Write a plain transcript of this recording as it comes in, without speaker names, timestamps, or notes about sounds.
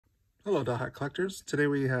Hello, Dothack collectors. Today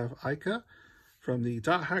we have AIKA from the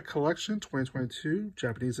Dothack Collection 2022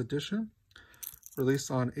 Japanese edition, released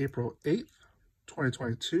on April 8th,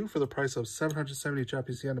 2022 for the price of 770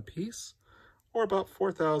 Japanese yen a piece, or about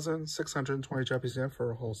 4,620 Japanese yen for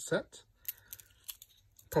a whole set.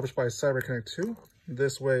 Published by CyberConnect2.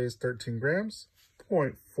 This weighs 13 grams,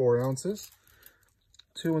 0.4 ounces,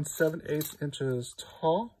 2 7/8 inches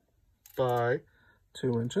tall by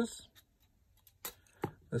 2 inches.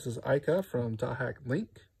 This is AIKA from Dothack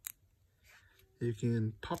Link. You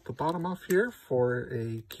can pop the bottom off here for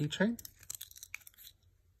a keychain,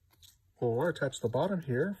 or attach the bottom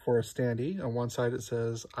here for a standee. On one side it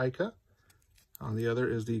says AIKA, on the other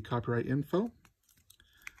is the copyright info.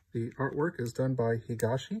 The artwork is done by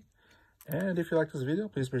Higashi. And if you like this video,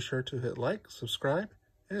 please be sure to hit like, subscribe,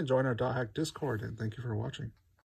 and join our Dothack Discord. And thank you for watching.